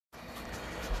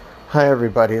Hi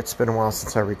everybody, it's been a while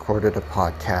since I recorded a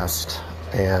podcast,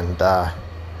 and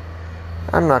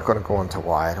I'm not going to go into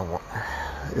why.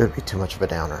 It would be too much of a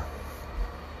downer.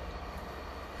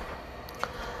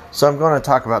 So I'm going to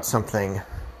talk about something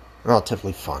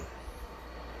relatively fun.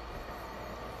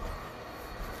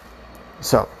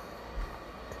 So,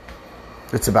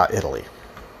 it's about Italy.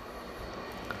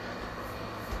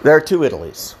 There are two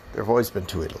Italys. There have always been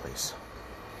two Italys.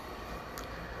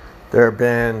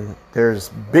 There's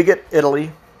bigot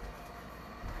Italy,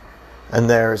 and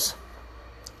there's,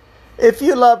 if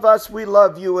you love us, we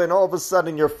love you, and all of a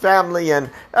sudden you're family, and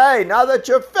hey, now that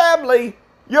you're family,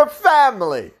 you're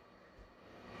family.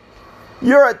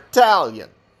 You're Italian.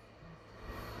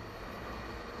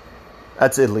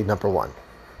 That's Italy number one.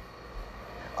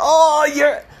 Oh,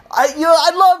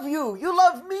 I love you. You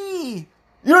love me.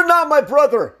 You're not my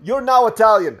brother. You're now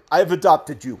Italian. I've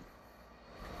adopted you.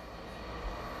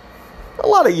 A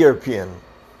lot of European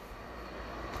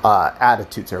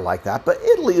attitudes are like that, but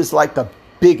Italy is like the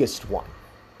biggest one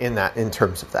in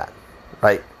terms of that,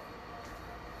 right?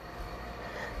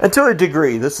 And to a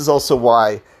degree, this is also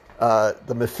why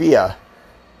the mafia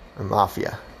had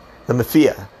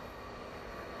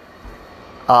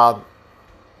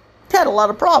a lot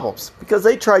of problems, because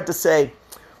they tried to say,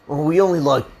 well, we only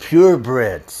like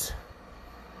purebreds.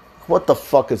 What the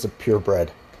fuck is a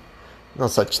purebred? No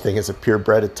such thing as a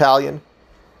purebred Italian.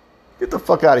 Get the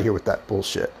fuck out of here with that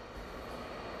bullshit.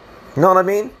 You know what I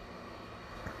mean?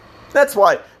 That's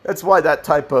why that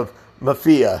type of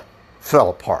mafia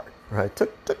fell apart, right?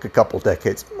 Took a couple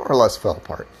decades, more or less fell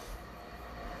apart.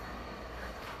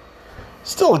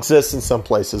 Still exists in some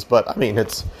places, but I mean,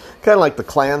 it's kind of like the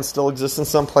Klan still exists in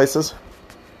some places.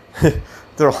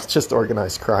 They're all just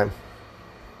organized crime,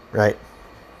 right?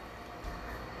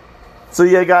 So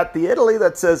you got the Italy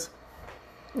that says,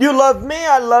 you love me,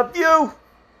 I love you.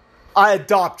 I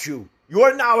adopt you. You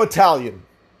are now Italian.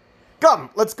 Come,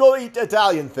 let's go eat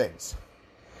Italian things.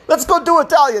 Let's go do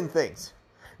Italian things.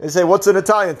 They say, what's an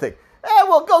Italian thing? Hey,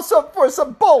 we'll go for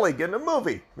some bowling in a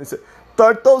movie. They say,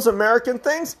 aren't those American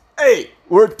things? Hey,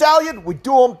 we're Italian. We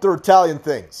do them. They're Italian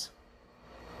things.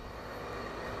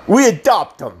 We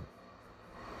adopt them.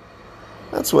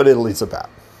 That's what Italy's about.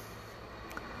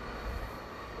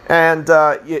 And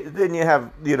then you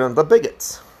have, the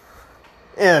bigots.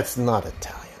 It's not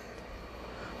Italian.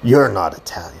 You're not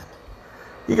Italian.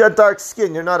 You got dark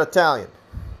skin. You're not Italian.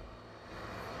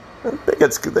 And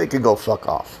bigots, they can go fuck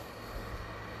off.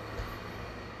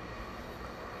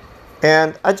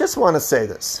 And I just want to say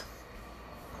this.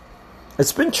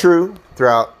 It's been true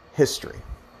throughout history,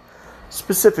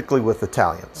 specifically with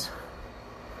Italians,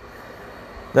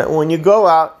 that when you go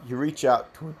out, you reach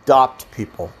out to adopt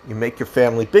people. You make your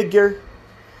family bigger.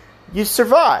 You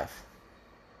survive.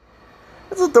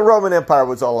 That's what the Roman Empire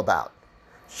was all about.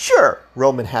 Sure,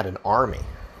 Roman had an army.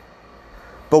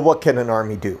 But what can an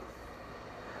army do?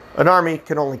 An army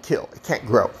can only kill. It can't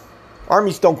grow.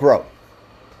 Armies don't grow.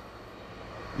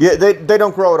 Yeah, they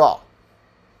don't grow at all.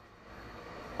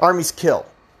 Armies kill.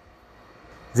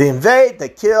 They invade, they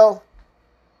kill,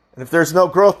 and if there's no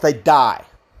growth, they die.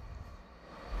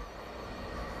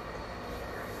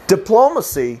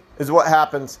 Diplomacy is what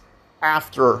happens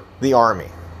after the army.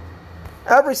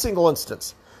 Every single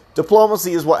instance.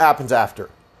 Diplomacy is what happens after.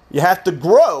 You have to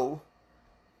grow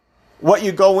what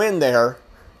you go in there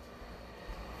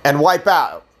and wipe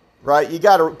out, right? You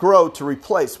got to grow to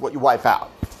replace what you wipe out.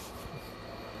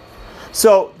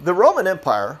 So the Roman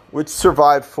Empire, which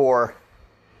survived for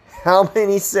how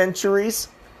many centuries?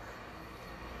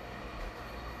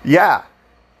 Yeah.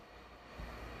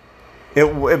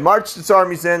 It marched its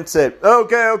armies in and said,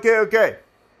 okay.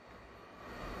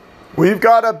 We've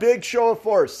got a big show of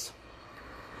force.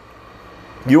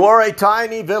 You are a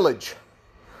tiny village.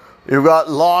 You've got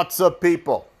lots of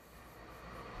people.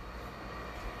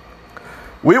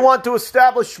 We want to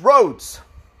establish roads.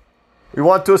 We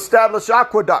want to establish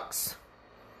aqueducts.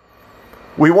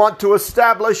 We want to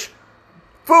establish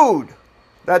food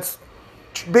that's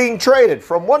being traded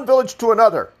from one village to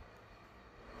another.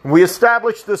 We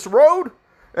establish this road.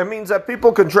 It means that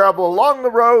people can travel along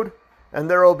the road, and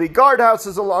there will be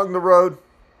guardhouses along the road.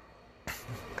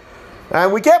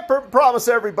 And we can't promise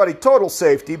everybody total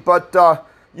safety, but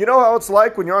you know how it's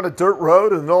like when you're on a dirt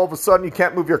road and all of a sudden you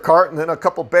can't move your cart, and then a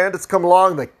couple bandits come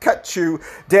along, they cut you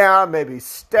down, maybe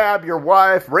stab your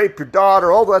wife, rape your daughter,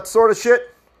 all that sort of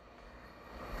shit.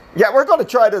 Yeah, we're going to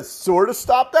try to sort of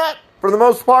stop that for the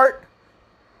most part.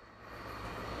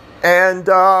 And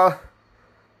then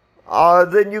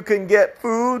you can get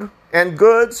food and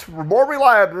goods more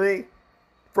reliably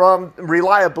from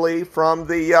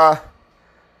the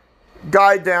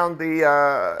guy down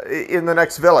in the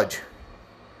next village.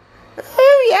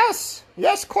 Oh, yes.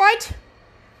 Yes, quite.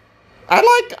 I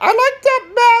like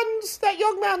that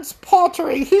young man's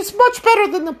pottery. He's much better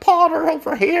than the potter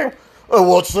over here. Oh,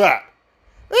 what's that?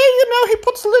 You know, he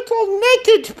puts little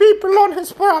naked people on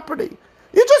his property.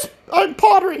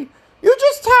 Pottery. You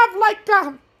just have, like,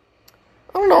 I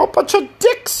don't know, a bunch of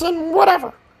dicks and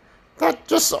whatever that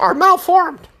just are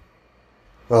malformed.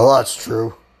 Well, that's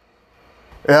true.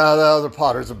 Yeah, the other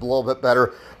potter's a little bit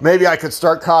better. Maybe I could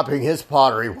start copying his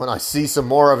pottery when I see some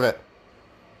more of it.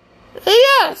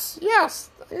 Yes.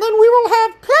 And then we will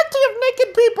have plenty of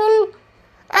naked people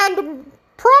and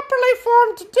properly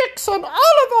formed dicks on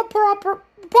all of our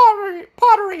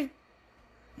pottery.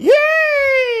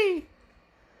 Yay!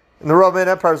 And the Roman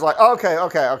Empire's like,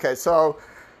 okay, so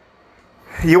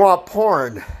you want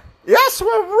porn? Yes,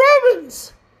 we're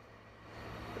Romans.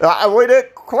 We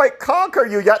didn't quite conquer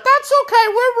you yet. That's okay,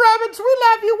 we're Romans, we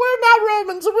love you, we're now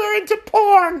Romans, we're into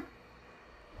porn.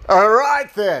 All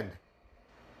right, then.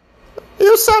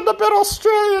 You sound a bit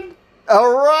Australian.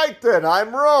 All right, then,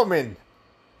 I'm Roman.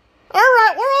 All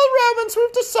right, we're all Romans,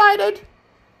 we've decided.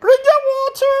 Bring your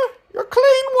water, your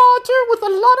clean water with a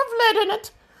lot of lead in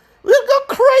it. We'll go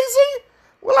crazy.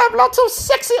 We'll have lots of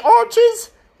sexy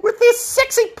orgies with this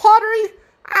sexy pottery,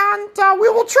 and we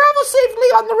will travel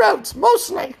safely on the roads,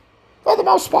 mostly, for the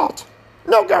most part.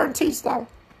 No guarantees, though.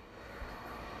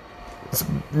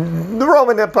 The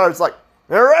Roman Empire's like,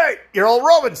 all right, you're all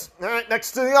Romans. All right,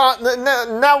 next to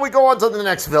the now we go on to the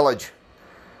next village.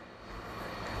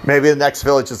 Maybe the next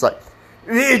village is like,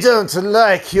 we don't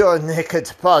like your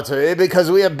naked pottery because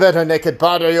we have better naked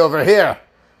pottery over here.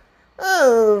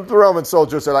 The Roman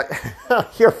soldiers are like,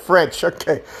 you're French,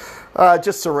 okay.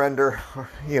 Just surrender,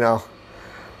 you know.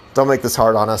 Don't make this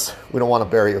hard on us. We don't want to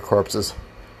bury your corpses.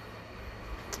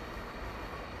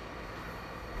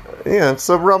 Yeah,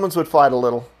 so Romans would fight a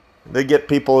little. They get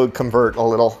people who convert a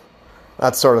little.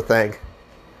 That sort of thing.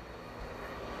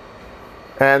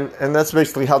 And that's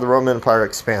basically how the Roman Empire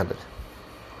expanded.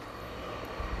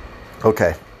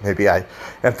 Okay, maybe I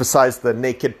emphasized the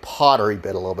naked pottery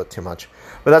bit a little bit too much.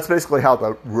 But that's basically how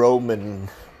the Roman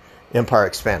Empire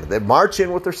expanded. They march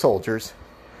in with their soldiers.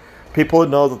 People would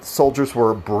know that the soldiers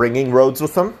were bringing roads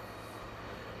with them.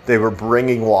 They were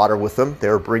bringing water with them. They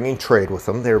were bringing trade with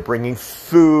them. They were bringing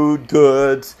food,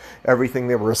 goods, everything.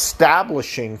 They were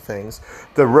establishing things.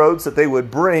 The roads that they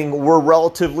would bring were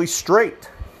relatively straight.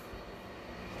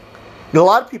 And a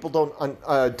lot of people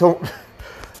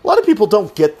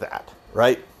don't get that,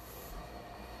 right?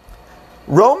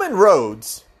 Roman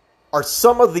roads are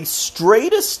some of the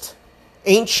straightest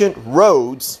ancient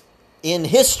roads in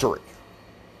history.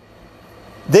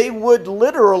 They would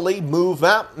literally move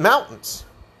mountains.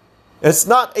 It's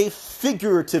not a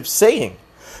figurative saying.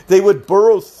 They would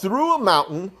burrow through a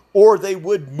mountain or they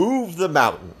would move the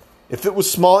mountain. If it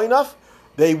was small enough,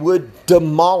 they would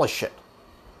demolish it.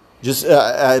 Just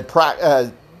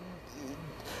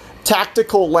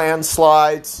tactical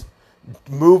landslides,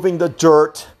 moving the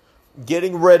dirt,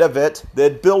 getting rid of it.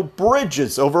 They'd build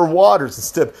bridges over waters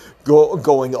instead of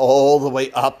going all the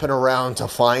way up and around to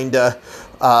find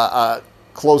a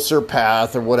closer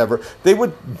path or whatever. They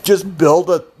would just build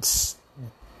a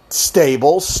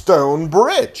stable stone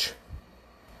bridge.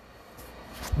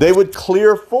 They would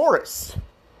clear forests.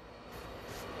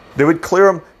 They would clear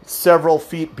them several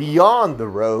feet beyond the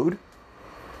road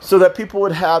so that people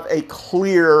would have a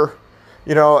clear,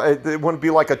 it wouldn't be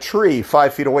like a tree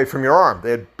 5 feet away from your arm.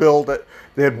 They'd build it.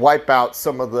 They'd wipe out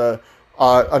some of the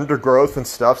undergrowth and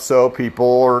stuff so people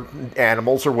or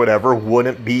animals or whatever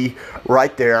wouldn't be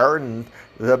right there, and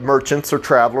the merchants or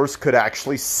travelers could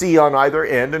actually see on either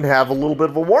end and have a little bit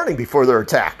of a warning before they're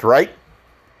attacked, right?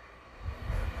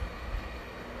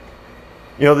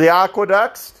 The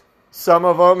aqueducts, some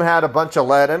of them had a bunch of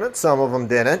lead in it, some of them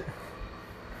didn't,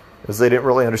 because they didn't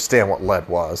really understand what lead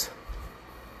was.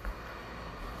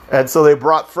 And so they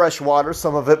brought fresh water.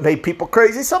 Some of it made people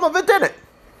crazy, some of it didn't.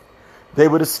 They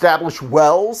would establish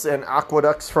wells and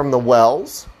aqueducts from the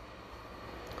wells.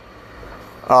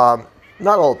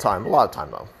 Not all the time, a lot of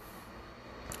time though.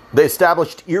 They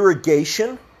established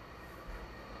irrigation.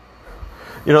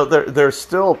 There's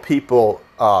still people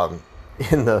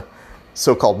in the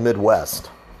so-called Midwest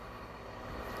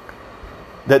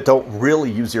that don't really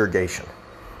use irrigation.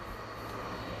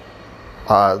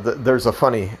 There's a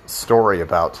funny story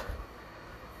about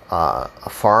a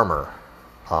farmer,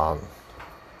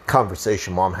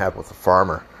 conversation Mom had with a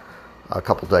farmer a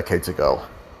couple decades ago,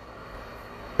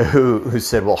 who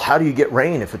said, well, how do you get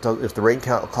rain if the rain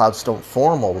clouds don't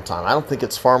form all the time? I don't think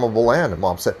it's farmable land. And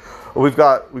Mom said, well, we've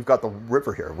got the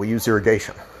river here. We use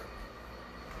irrigation.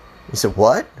 You said,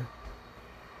 what?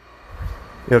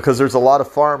 Because there's a lot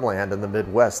of farmland in the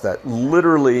Midwest that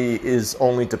literally is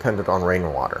only dependent on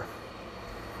rainwater.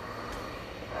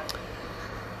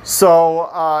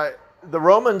 So the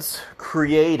Romans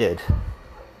created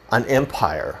an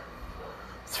empire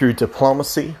through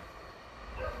diplomacy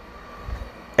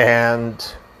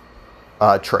and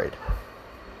trade.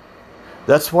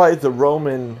 That's why the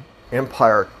Roman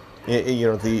Empire,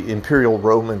 the imperial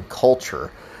Roman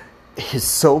culture, is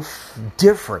so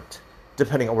different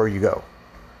depending on where you go.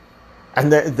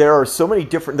 And there were so many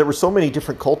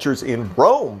different cultures in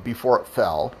Rome before it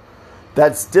fell.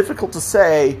 That's difficult to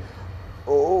say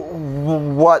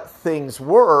what things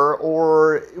were,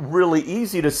 or really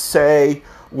easy to say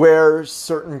where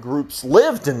certain groups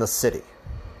lived in the city.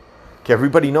 Okay,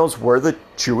 everybody knows where the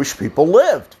Jewish people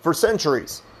lived for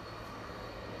centuries.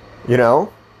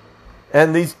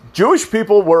 And these Jewish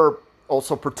people were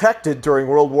also protected during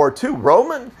World War II.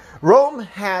 Rome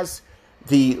has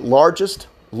the longest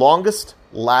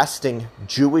lasting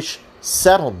Jewish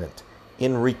settlement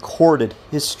in recorded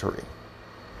history.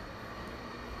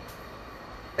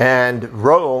 And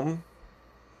Rome,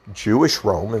 Jewish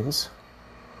Romans,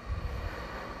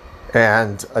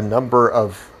 and a number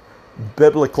of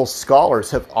biblical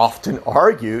scholars have often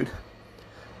argued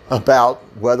about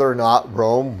whether or not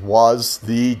Rome was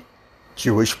the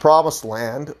Jewish promised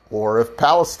land or if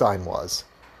Palestine was.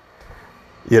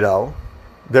 There's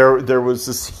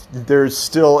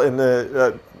still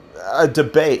a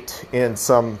debate in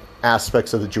some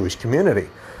aspects of the Jewish community.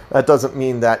 That doesn't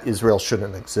mean that Israel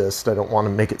shouldn't exist. I don't want to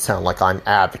make it sound like I'm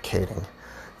advocating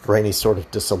for any sort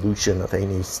of dissolution of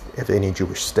any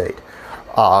Jewish state.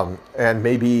 And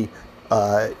maybe,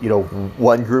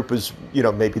 one group is,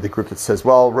 maybe the group that says,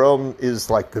 well, Rome is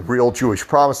like the real Jewish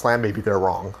promised land. Maybe they're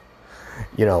wrong.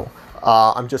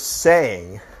 I'm just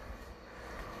saying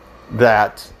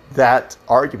that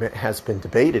argument has been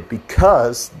debated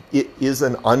because it is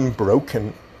an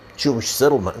unbroken Jewish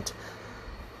settlement,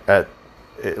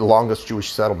 longest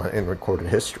Jewish settlement in recorded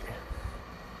history.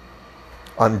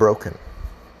 Unbroken.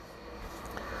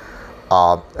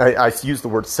 I use the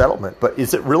word settlement, but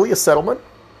is it really a settlement?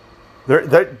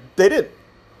 They didn't.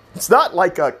 It's not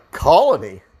like a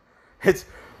colony. It's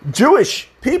Jewish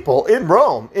people in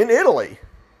Rome, in Italy.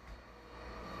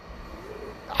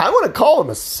 I wouldn't call them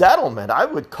a settlement. I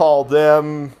would call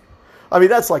them,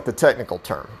 that's like the technical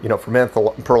term, from an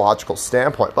anthropological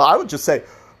standpoint. But I would just say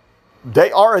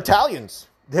they are Italians.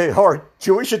 They are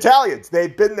Jewish Italians.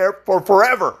 They've been there for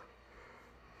forever.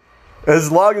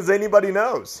 As long as anybody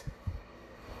knows.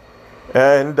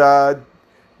 And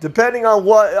depending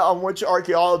on which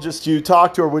archaeologist you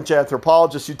talk to or which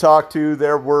anthropologist you talk to,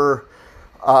 there was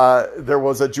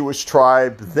a Jewish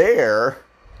tribe there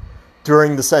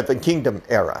during the Second Kingdom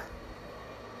era.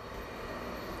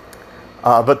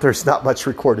 But there's not much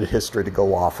recorded history to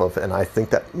go off of, and I think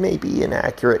that may be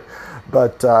inaccurate.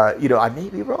 But I may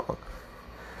be wrong.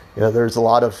 There was a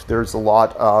lot of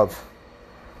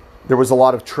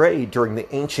trade during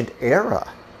the ancient era.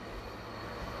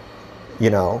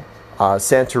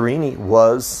 Santorini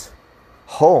was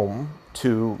home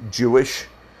to Jewish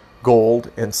gold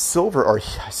and silver, or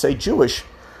I say Jewish,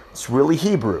 it's really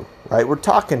Hebrew, right? We're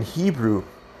talking Hebrew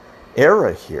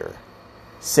era here.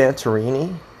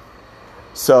 Santorini.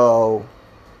 So,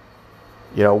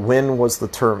 when is the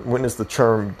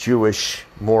term Jewish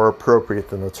more appropriate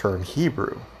than the term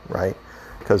Hebrew, right?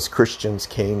 Because Christians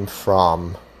came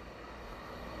from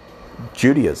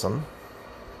Judaism.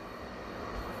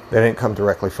 They didn't come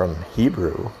directly from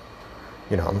Hebrew.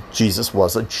 Jesus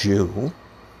was a Jew.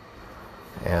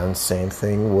 And same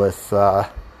thing with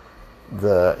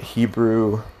the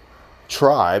Hebrew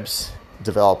tribes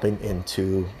developing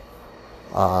into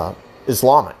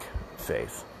Islamic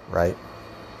faith, right?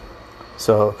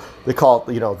 So they call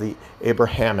it, the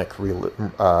Abrahamic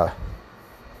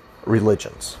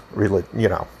religions,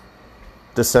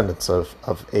 descendants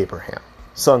of Abraham,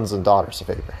 sons and daughters of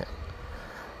Abraham.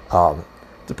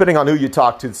 Depending on who you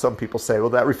talk to, some people say,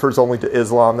 well, that refers only to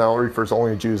Islam, that refers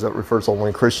only to Jews, that refers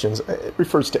only to Christians. It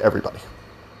refers to everybody,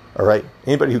 all right?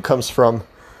 Anybody who comes from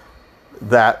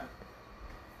that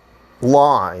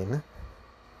line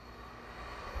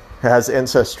has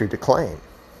ancestry to claim.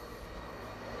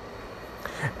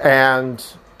 And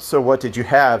so what did you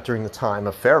have during the time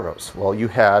of pharaohs? Well, you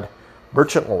had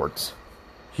merchant lords,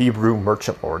 Hebrew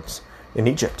merchant lords in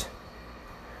Egypt.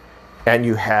 And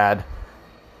you had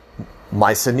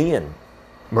Mycenaean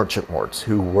merchant lords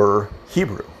who were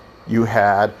Hebrew. You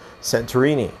had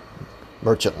Santorini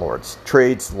merchant lords,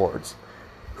 trades lords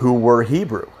who were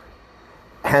Hebrew.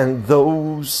 And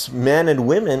those men and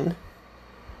women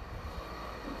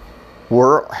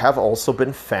have also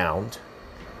been found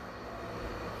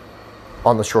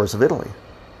on the shores of Italy,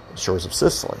 the shores of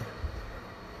Sicily.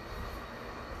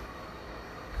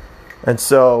 And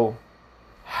so,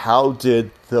 how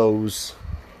did those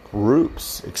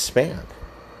groups expand?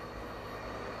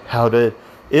 How did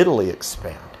Italy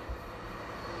expand?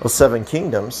 Well, 7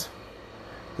 kingdoms,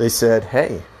 they said,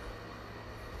 hey,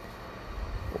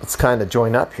 let's kind of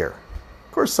join up here.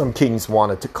 Of course, some kings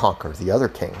wanted to conquer the other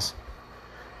kings.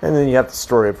 And then you have the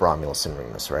story of Romulus and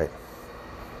Remus, right?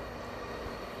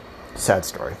 Sad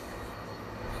story.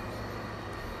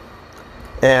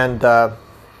 And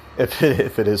if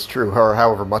it is true, or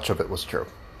however much of it was true.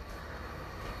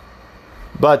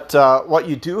 But what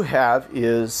you do have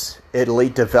is Italy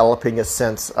developing a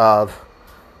sense of,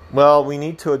 well, we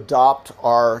need to adopt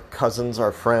our cousins,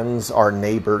 our friends, our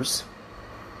neighbors.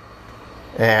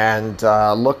 And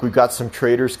look, we've got some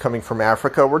traders coming from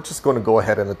Africa. We're just going to go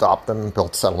ahead and adopt them and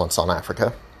build settlements on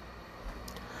Africa.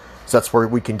 So that's where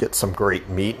we can get some great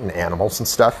meat and animals and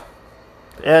stuff.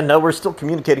 And no, we're still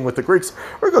communicating with the Greeks.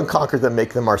 We're going to conquer them,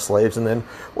 make them our slaves. And then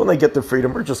when they get their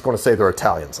freedom, we're just going to say they're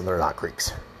Italians and they're not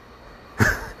Greeks.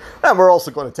 And we're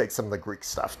also going to take some of the Greek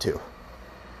stuff too.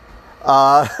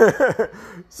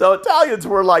 So Italians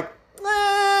were like,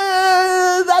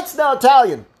 that's not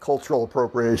Italian. Cultural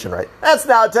appropriation, right? That's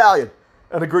not Italian.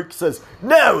 And the Greek says,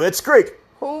 no, it's Greek.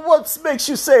 Well, what makes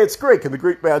you say it's Greek? And the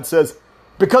Greek man says,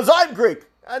 because I'm Greek.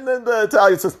 And then the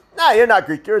Italian says, nah, you're not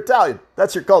Greek. You're Italian.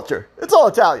 That's your culture. It's all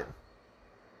Italian.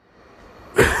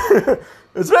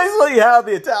 It's basically how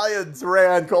the Italians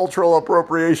ran cultural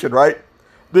appropriation, right?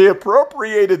 They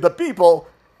appropriated the people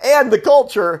and the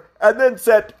culture and then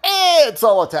said, it's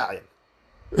all Italian.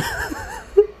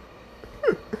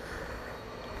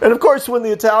 And of course, when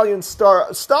the Italians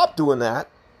stop doing that,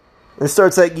 and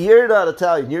start saying, you're not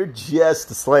Italian, you're just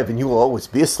a slave, and you will always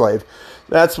be a slave,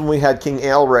 that's when we had King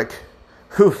Alaric,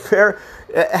 who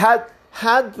had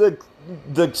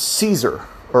the Caesar,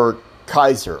 or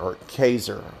Kaiser, or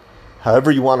Kaiser,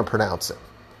 however you want to pronounce it,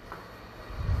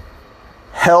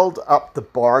 held up the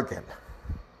bargain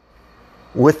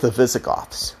with the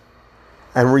Visigoths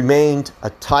and remained a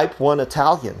type 1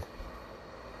 Italian,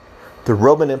 the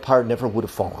Roman Empire never would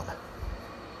have fallen.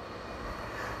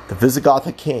 The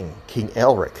Visigothic king, King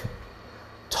Alaric,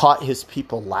 taught his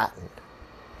people Latin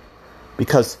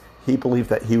because he believed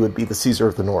that he would be the Caesar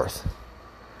of the North.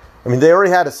 I mean, they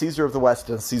already had a Caesar of the West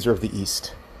and a Caesar of the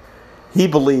East. He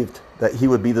believed that he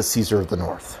would be the Caesar of the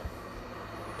North.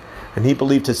 And he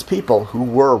believed his people, who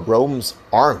were Rome's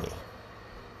army,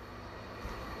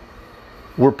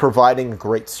 were providing a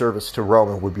great service to Rome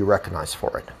and would be recognized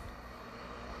for it.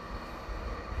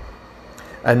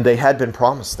 And they had been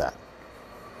promised that.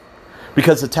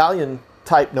 Because Italian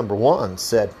type number 1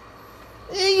 said,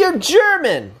 you're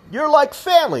German. You're like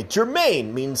family.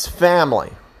 Germain means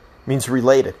family. Means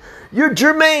related. You're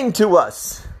germane to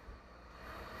us.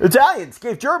 Italians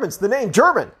gave Germans the name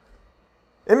German.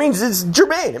 It means it's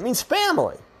germane. It means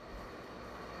family.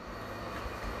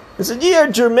 They said,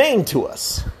 you're germane to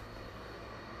us.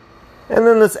 And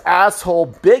then this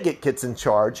asshole bigot gets in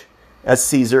charge as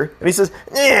Caesar, and he says,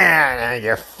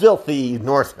 you filthy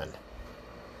Northman.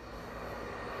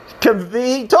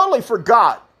 He totally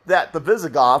forgot that the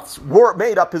Visigoths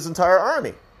made up his entire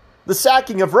army. The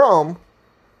sacking of Rome,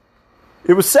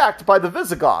 it was sacked by the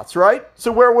Visigoths, right?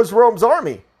 So where was Rome's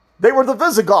army? They were the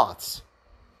Visigoths.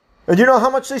 And you know how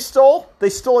much they stole? They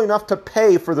stole enough to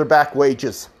pay for their back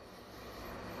wages.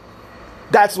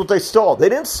 That's what they stole. They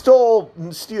didn't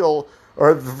steal,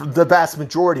 or the vast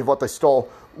majority of what they stole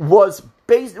were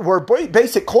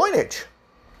basic coinage.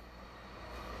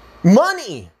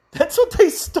 Money. That's what they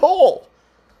stole.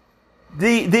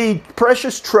 The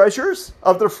precious treasures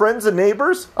of their friends and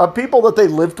neighbors, of people that they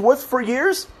lived with for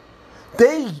years,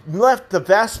 they left the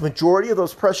vast majority of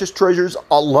those precious treasures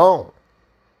alone.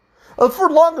 For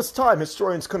the longest time,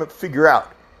 historians couldn't figure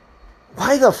out,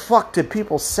 why the fuck did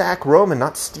people sack Rome and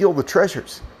not steal the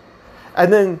treasures?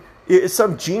 And then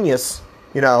some genius,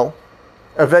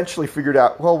 eventually figured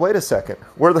out, well, wait a second,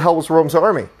 where the hell was Rome's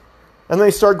army? And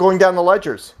they started going down the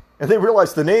ledgers. And they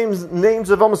realized the names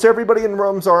of almost everybody in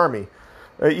Rome's army,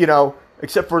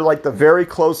 except for like the very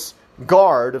close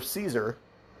guard of Caesar,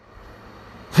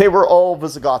 they were all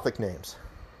Visigothic names.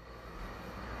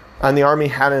 And the army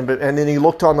hadn't been, and then he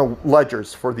looked on the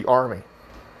ledgers for the army.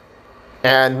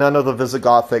 And none of the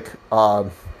Visigothic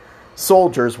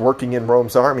soldiers working in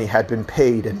Rome's army had been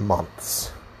paid in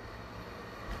months.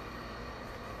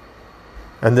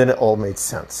 And then it all made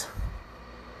sense.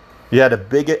 You had a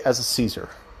bigot as a Caesar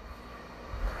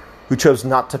who chose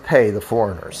not to pay the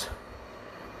foreigners.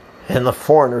 And the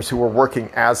foreigners who were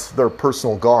working as their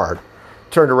personal guard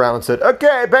turned around and said,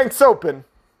 okay, bank's open.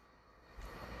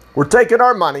 We're taking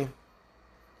our money.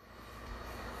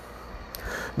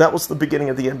 That was the beginning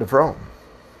of the end of Rome.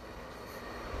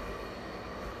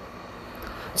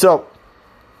 So,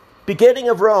 beginning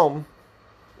of Rome,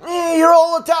 you're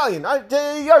all Italian.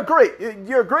 You're Greek.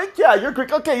 You're Greek? Yeah, you're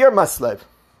Greek. Okay, you're my slave.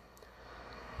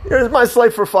 You're my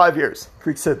slave for 5 years.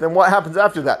 Greek said, then what happens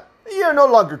after that? You're no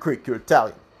longer Greek, you're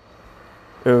Italian.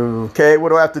 Okay, what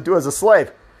do I have to do as a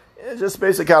slave? Just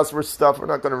basic housework stuff. We're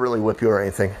not going to really whip you or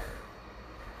anything.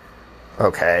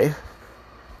 Okay.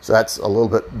 So that's a little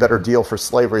bit better deal for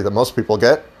slavery than most people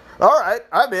get. All right,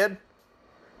 I'm in.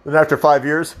 Then after 5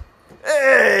 years,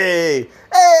 hey,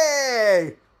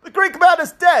 the Greek man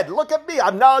is dead. Look at me,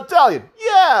 I'm now Italian.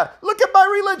 Yeah, look at my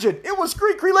religion. It was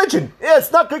Greek religion. Yeah,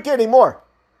 it's not Greek anymore.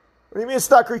 What do you mean it's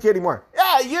not Greek anymore?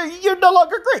 Yeah, you're no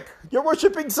longer Greek. You're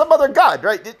worshiping some other god,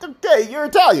 right? Okay, you're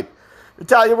Italian.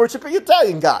 Italian worshiping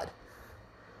Italian god.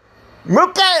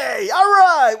 Okay, all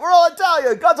right, we're all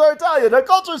Italian. Gods are Italian. Our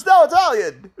culture is now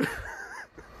Italian.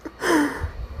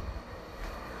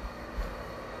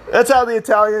 That's how the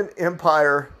Italian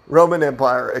Empire, Roman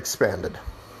Empire, expanded.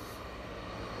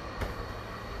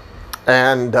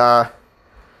 And,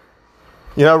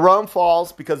 Rome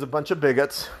falls because of a bunch of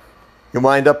bigots. You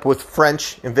wind up with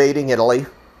French invading Italy.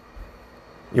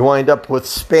 You wind up with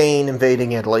Spain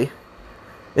invading Italy.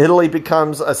 Italy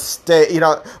becomes a state,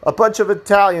 a bunch of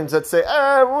Italians that say,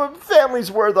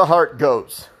 family's where the heart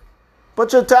goes. A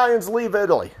bunch of Italians leave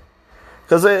Italy.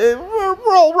 Because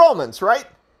we're all Romans, right?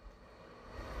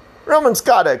 Romans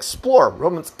got to explore.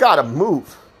 Romans got to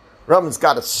move. Romans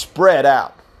got to spread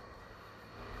out.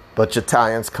 A bunch of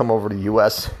Italians come over to the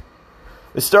U.S.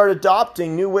 They start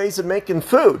adopting new ways of making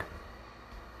food.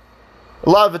 A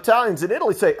lot of Italians in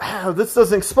Italy say, this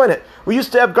doesn't explain it. We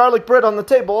used to have garlic bread on the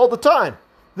table all the time.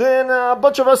 Then a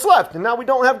bunch of us left, and now we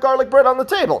don't have garlic bread on the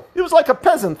table. It was like a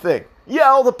peasant thing. Yeah,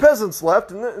 all the peasants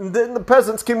left, and then the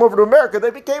peasants came over to America.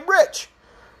 They became rich.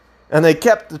 And they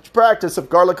kept the practice of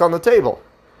garlic on the table.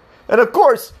 And of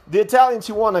course, the Italians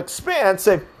who want to expand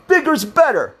say, bigger's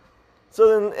better.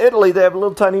 So in Italy, they have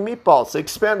little tiny meatballs. They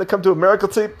expand, they come to America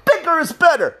and say, bigger is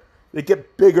better. They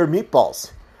get bigger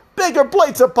meatballs. Bigger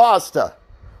plates of pasta.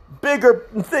 Bigger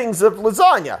things of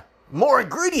lasagna. More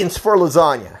ingredients for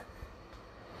lasagna.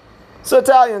 So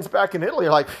Italians back in Italy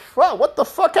are like, wow, what the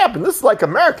fuck happened? This is like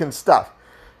American stuff.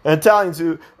 And Italians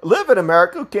who live in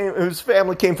America, whose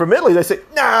family came from Italy, they say,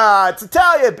 nah, it's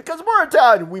Italian because we're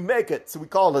Italian. We make it, so we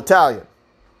call it Italian.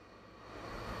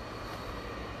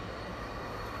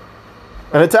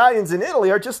 And Italians in Italy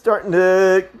are just starting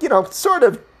to, sort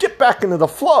of get back into the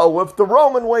flow of the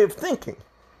Roman way of thinking.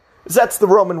 Because that's the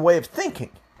Roman way of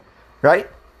thinking, right?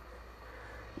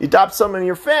 You adopt someone in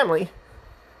your family,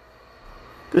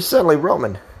 they're suddenly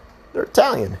Roman. They're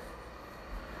Italian,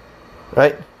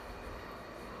 right?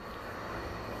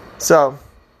 So,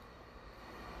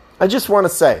 I just want to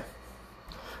say,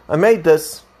 I made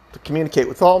this to communicate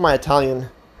with all my Italian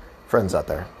friends out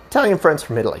there. Italian friends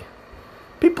from Italy.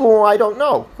 People who I don't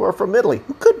know who are from Italy,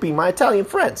 who could be my Italian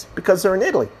friends because they're in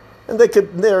Italy. And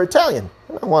they're Italian.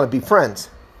 And I want to be friends.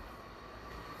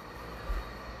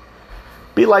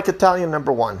 Be like Italian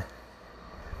number one.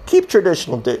 Keep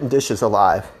traditional dishes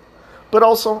alive. But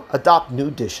also adopt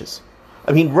new dishes.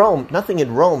 I mean, Rome, nothing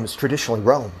in Rome is traditionally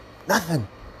Rome. Nothing.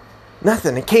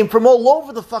 Nothing. It came from all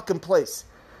over the fucking place.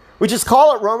 We just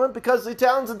call it Roman because the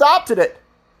Italians adopted it.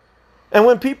 And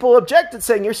when people objected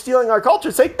saying, you're stealing our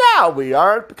culture, say, no, we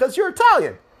aren't because you're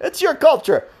Italian. It's your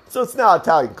culture. So it's now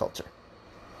Italian culture.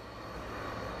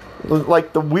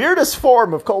 Like the weirdest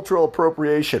form of cultural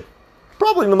appropriation.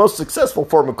 Probably the most successful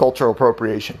form of cultural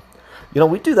appropriation.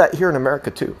 We do that here in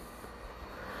America too.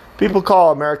 People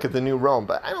call America the new Rome,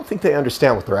 but I don't think they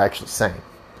understand what they're actually saying.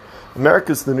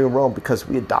 America's the new Rome because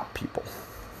we adopt people.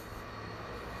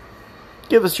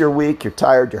 Give us you're weak, you're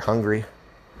tired, you're hungry,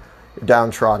 you're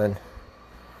downtrodden,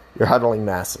 you're huddling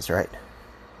masses, right?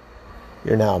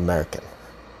 You're now American.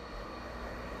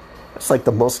 That's like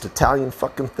the most Italian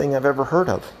fucking thing I've ever heard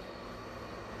of.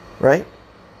 Right?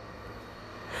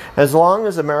 As long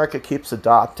as America keeps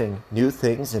adopting new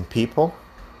things and people,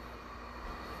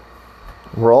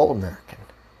 we're all American.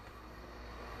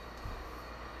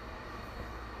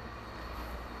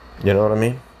 You know what I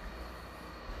mean?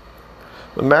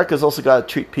 America's also got to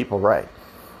treat people right.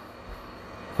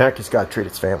 America's got to treat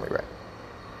its family right.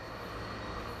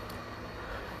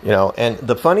 And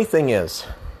the funny thing is,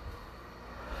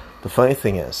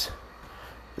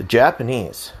 the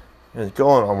Japanese,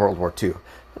 going on World War II,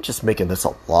 I'm just making this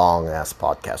a long-ass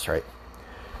podcast, right?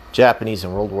 Japanese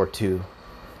in World War II,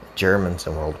 Germans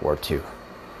in World War II,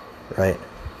 right?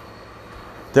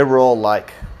 They were all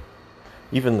like,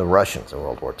 even the Russians in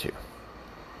World War II,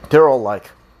 they're all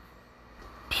like,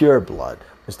 pure blood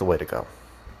is the way to go,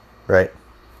 right?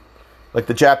 Like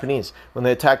the Japanese, when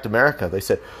they attacked America, they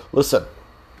said, listen,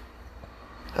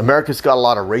 America's got a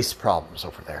lot of race problems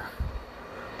over there,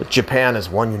 but Japan is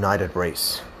one united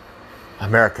race.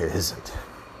 America isn't.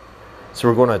 So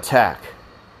we're going to attack.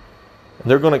 And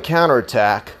they're going to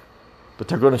counterattack, but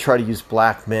they're going to try to use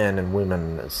black men and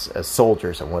women as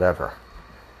soldiers and whatever.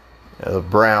 The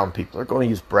brown people are going to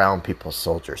use brown people as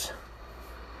soldiers.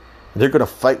 They're going to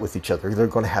fight with each other. They're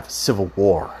going to have a civil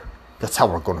war. That's how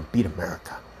we're going to beat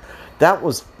America. That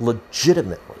was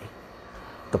legitimately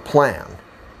the plan.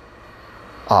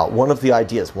 One of the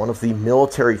ideas, one of the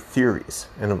military theories,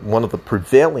 and one of the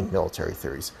prevailing military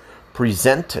theories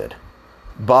presented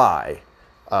by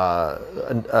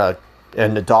and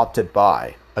adopted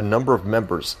by a number of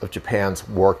members of Japan's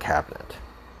war cabinet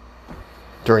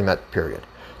during that period.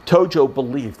 Tojo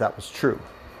believed that was true.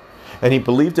 And he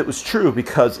believed it was true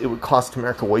because it would cost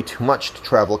America way too much to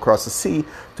travel across the sea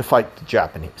to fight the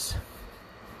Japanese.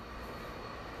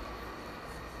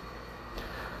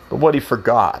 But what he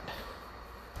forgot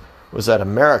was that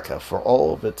America, for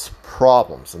all of its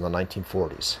problems in the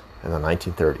 1940s and the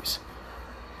 1930s,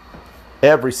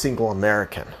 every single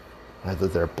American, whether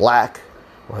they're black,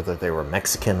 whether they were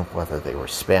Mexican, whether they were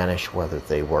Spanish, whether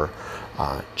they were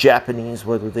Japanese,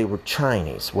 whether they were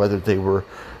Chinese, whether they were,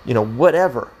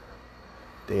 whatever,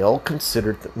 they all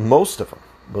considered, most of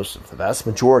the vast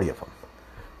majority of them,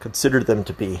 considered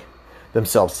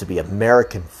themselves to be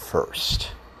American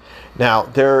first. Now,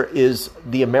 there is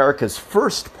the America's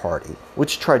First Party,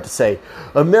 which tried to say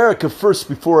America first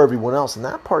before everyone else, and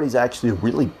that party is actually a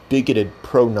really bigoted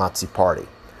pro-Nazi party.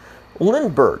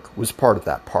 Lindbergh was part of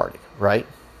that party, right?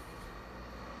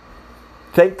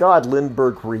 Thank God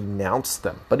Lindbergh renounced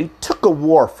them, but he took a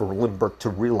war for Lindbergh to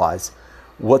realize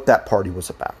what that party was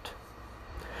about.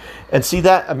 And see,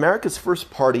 that America's First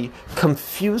Party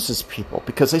confuses people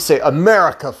because they say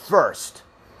America first.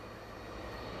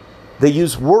 They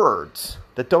use words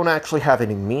that don't actually have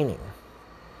any meaning.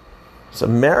 So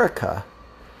America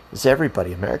is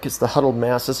everybody. America is the huddled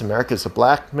masses. America is a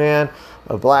black man,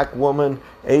 a black woman,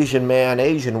 Asian man,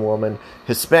 Asian woman,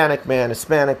 Hispanic man,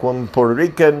 Hispanic woman, Puerto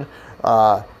Rican,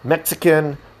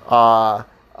 Mexican,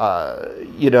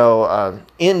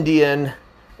 Indian,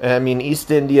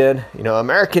 East Indian,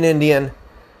 American Indian.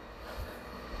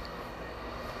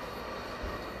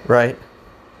 Right?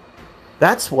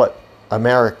 That's what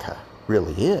America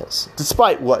really is.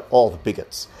 Despite what all the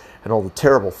bigots and all the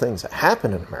terrible things that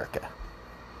happen in America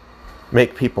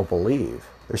make people believe,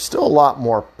 there's still a lot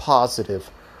more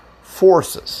positive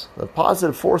forces. The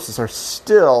positive forces are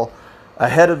still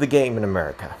ahead of the game in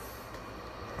America.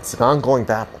 It's an ongoing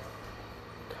battle.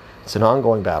 It's an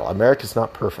ongoing battle. America's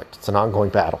not perfect. It's an ongoing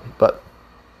battle. But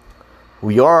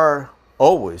we are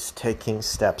always taking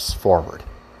steps forward.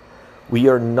 We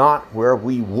are not where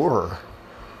we were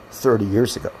 30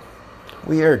 years ago.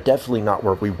 We are definitely not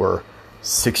where we were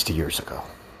 60 years ago.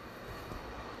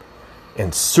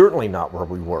 And certainly not where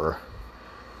we were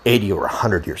 80 or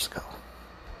 100 years ago.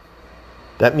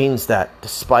 That means that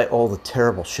despite all the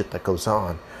terrible shit that goes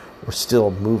on, we're still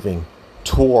moving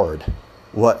toward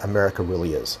what America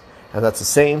really is. And that's the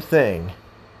same thing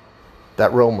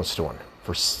that Rome was doing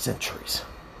for centuries.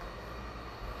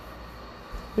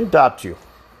 We adopt you.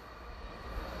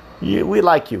 We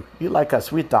like you. You like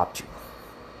us. We adopt you.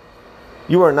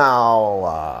 You are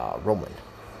now Roman.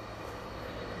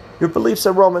 Your beliefs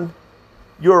are Roman.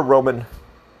 You're Roman.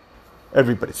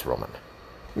 Everybody's Roman.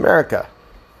 America.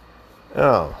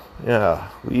 Oh, yeah.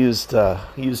 We used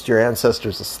your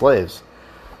ancestors as slaves.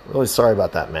 Really sorry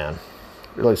about that, man.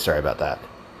 Really sorry about that.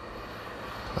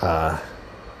 I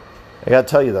gotta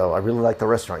tell you, though, I really like the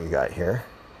restaurant you got here.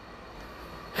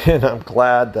 And I'm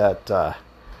glad that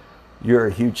you're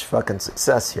a huge fucking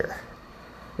success here.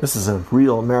 This is a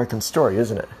real American story,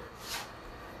 isn't it?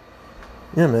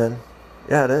 Yeah, man.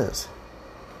 Yeah, it is.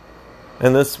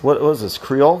 And this, what was this,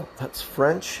 Creole? That's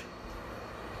French.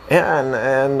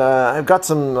 And I've got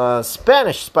some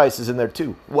Spanish spices in there,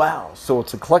 too. Wow. So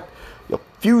it's a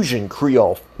fusion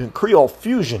Creole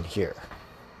fusion here.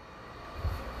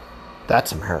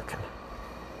 That's American.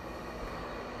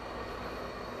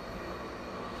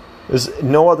 There's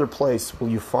no other place will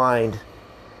you find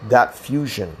that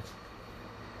fusion.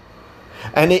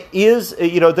 And it is,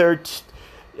 as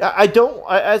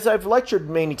I've lectured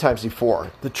many times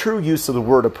before, the true use of the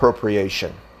word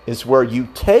appropriation is where you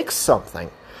take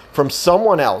something from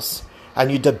someone else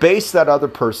and you debase that other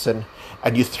person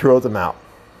and you throw them out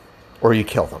or you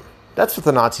kill them. That's what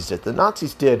the Nazis did. The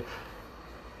Nazis did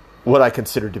what I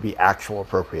consider to be actual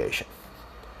appropriation.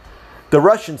 The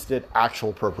Russians did actual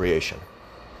appropriation,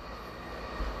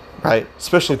 right?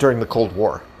 Especially during the Cold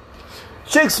War.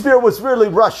 Shakespeare was really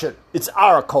Russian. It's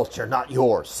our culture, not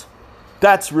yours.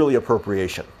 That's really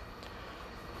appropriation.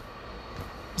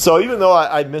 So even though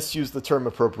I misused the term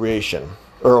appropriation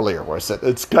earlier, where I said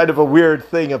it's kind of a weird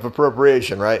thing of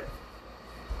appropriation, right?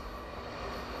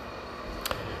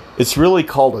 It's really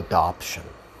called adoption.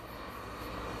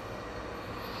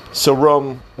 So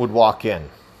Rome would walk in,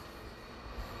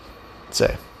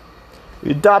 say,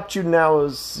 we adopt you now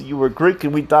as you were Greek,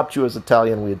 and we adopt you as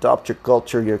Italian. We adopt your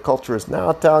culture. Your culture is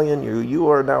now Italian. You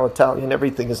are now Italian.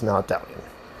 Everything is now Italian.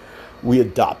 We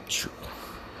adopt you.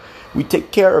 We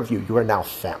take care of you. You are now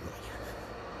family.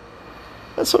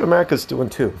 That's what America's doing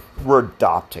too. We're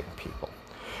adopting people.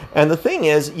 And the thing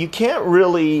is, you can't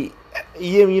really,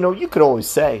 you could always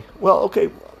say, well, okay,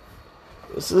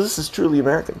 so this is truly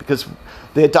American because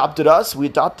they adopted us. We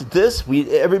adopted this.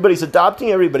 Everybody's adopting.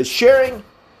 Everybody's sharing.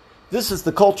 This is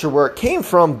the culture where it came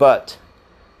from, but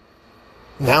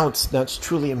now it's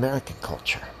truly American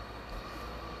culture.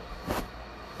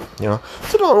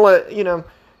 So don't let,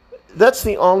 that's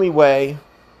the only way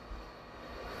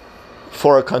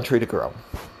for a country to grow.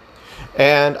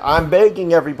 And I'm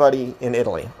begging everybody in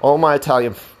Italy, all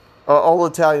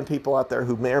Italian people out there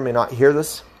who may or may not hear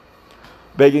this,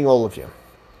 begging all of you,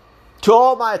 to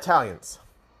all my Italians,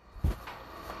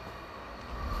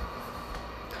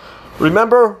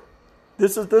 remember,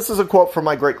 this is a quote from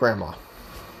my great-grandma.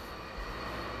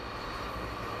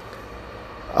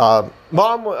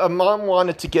 Mom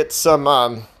wanted to get some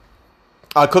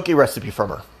a cookie recipe from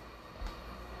her,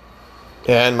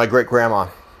 and my great-grandma,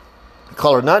 we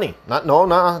call her Nanny. Not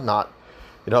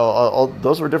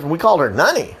those were different. We called her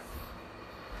Nanny.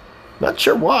 Not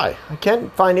sure why. I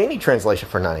can't find any translation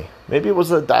for Nanny. Maybe it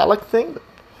was a dialect thing. But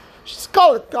just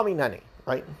call me Nanny,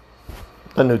 right?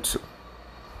 Nanutsu.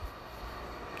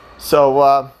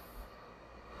 So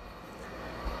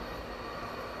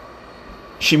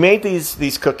she made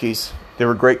these cookies. They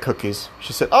were great cookies.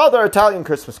 She said, "Oh, they're Italian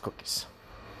Christmas cookies."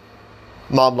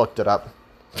 Mom looked it up.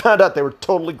 Found out they were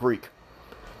totally Greek.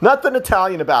 Nothing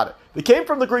Italian about it. They came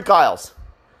from the Greek Isles.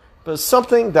 But it's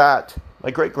something that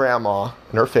my great-grandma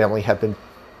and her family have been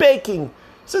baking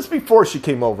since before she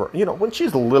came over. When she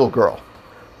was a little girl,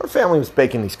 her family was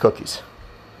baking these cookies.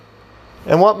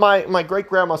 And what my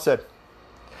great-grandma said,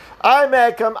 I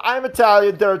make them, I'm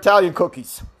Italian, they're Italian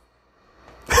cookies.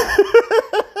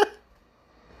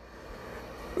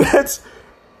 That's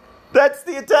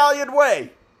the Italian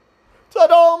way. So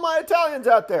to all my Italians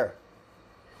out there,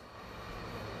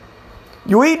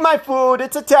 you eat my food,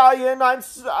 it's Italian, I'm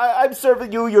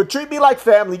serving you, you treat me like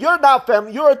family, you're now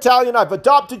family, you're Italian, I've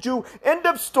adopted you, end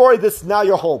of story, this is now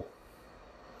your home.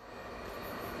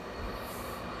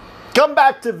 Come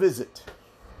back to visit.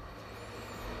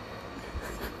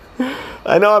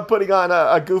 I know I'm putting on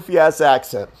a goofy ass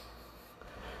accent.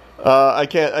 I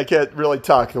can't really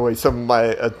talk the way some of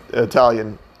my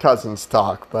Italian cousins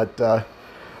talk, but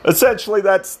essentially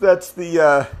that's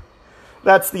the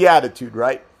attitude,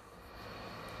 right?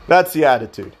 That's the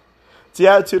attitude. It's the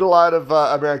attitude a lot of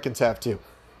Americans have too,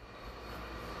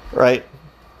 right?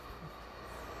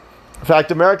 In fact,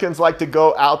 Americans like to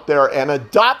go out there and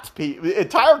adopt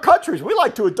entire countries. We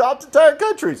like to adopt entire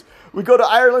countries. We go to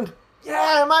Ireland.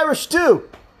 Yeah, I'm Irish too.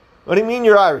 What do you mean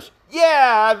you're Irish?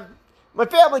 Yeah, my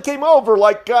family came over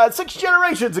like 6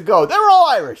 generations ago. They were all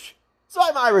Irish. So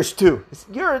I'm Irish too.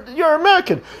 You're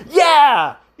American.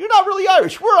 Yeah, you're not really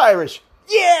Irish. We're Irish.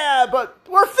 Yeah, but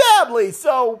we're family.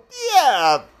 So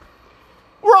yeah,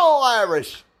 we're all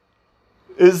Irish.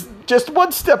 Is just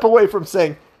one step away from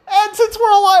saying, and since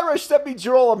we're all Irish, that means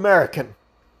you're all American.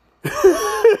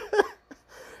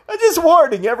 I'm just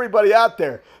warning everybody out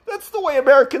there. That's the way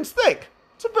Americans think.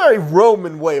 It's a very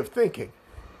Roman way of thinking.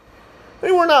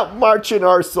 We're not marching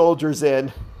our soldiers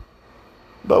in,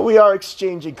 but we are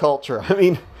exchanging culture. I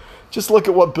mean, just look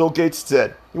at what Bill Gates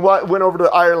said. He went over to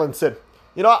Ireland and said,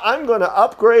 I'm going to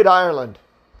upgrade Ireland.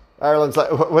 Ireland's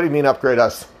like, what do you mean upgrade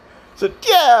us? He said,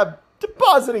 yeah,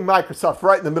 depositing Microsoft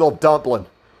right in the middle of Dublin.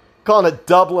 Calling it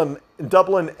Dublin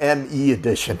ME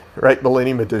edition, right?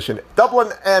 Millennium edition.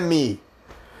 Dublin ME.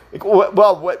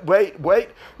 Well, wait.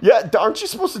 Yeah, aren't you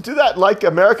supposed to do that like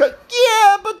America?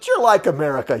 Yeah, but you're like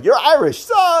America. You're Irish.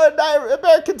 So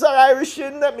Americans are Irish,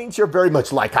 and that means you're very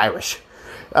much like Irish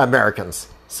Americans.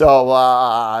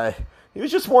 So he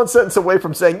was just one sentence away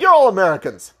from saying, you're all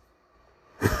Americans.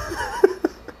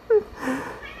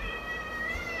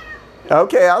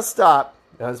 Okay, I'll stop.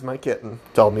 As my kitten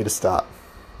told me to stop.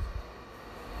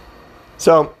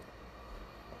 So,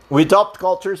 we adopt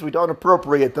cultures, we don't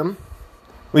appropriate them.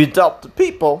 We adopt the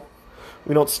people.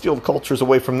 We don't steal the cultures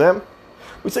away from them.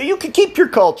 We say, you can keep your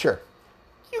culture.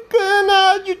 You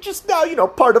can, you're just now,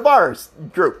 part of ours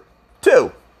group,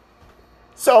 too.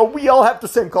 So we all have the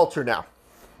same culture now.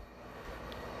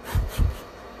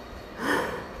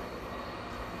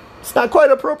 It's not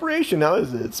quite appropriation now,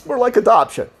 is it? It's more like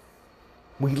adoption.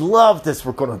 We love this.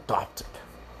 We're going to adopt it.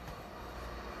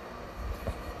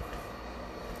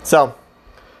 So,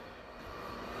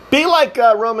 be like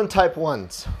Roman type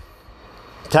 1s.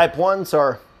 Type 1s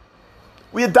are,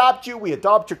 we adopt you, we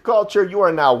adopt your culture, you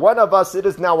are now one of us, it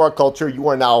is now our culture, you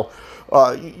are now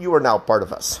part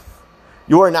of us.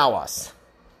 You are now us.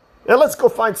 Now let's go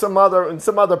find some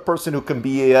other person who can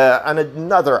be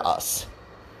another us.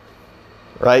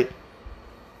 Right?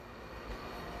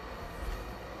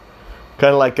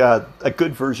 Kind of like a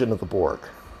good version of the Borg.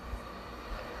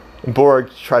 And Borg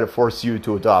try to force you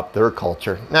to adopt their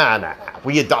culture. Nah.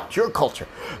 We adopt your culture.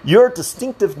 Your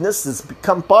distinctiveness has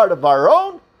become part of our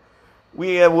own.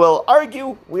 We will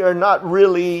argue. We are not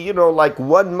really, like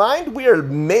one mind. We are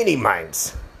many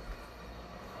minds.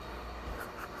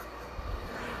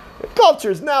 The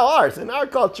culture is now ours, and our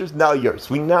culture is now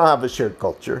yours. We now have a shared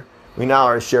culture. We now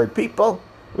are a shared people.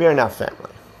 We are now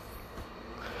family.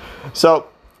 So,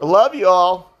 I love you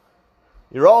all.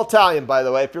 You're all Italian, by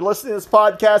the way. If you're listening to this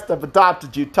podcast, I've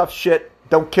adopted you. Tough shit.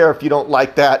 Don't care if you don't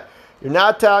like that. You're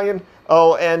not Italian.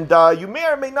 Oh, and you may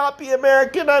or may not be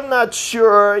American. I'm not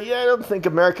sure. Yeah, I don't think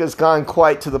America has gone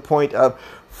quite to the point of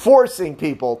forcing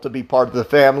people to be part of the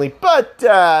family. But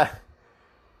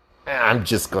I'm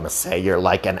just going to say you're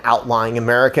like an outlying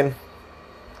American.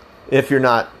 If you're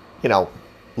not,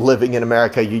 living in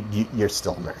America, you're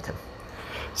still American.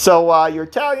 So you're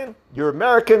Italian. You're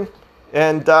American.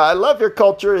 And I love your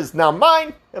culture is now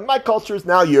mine, and my culture is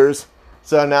now yours.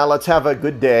 So now let's have a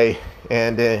good day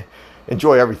and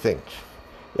enjoy everything.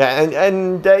 Yeah,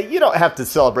 and you don't have to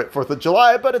celebrate 4th of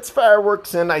July, but it's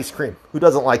fireworks and ice cream. Who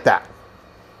doesn't like that?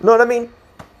 You know what I mean?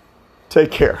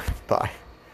 Take care. Bye.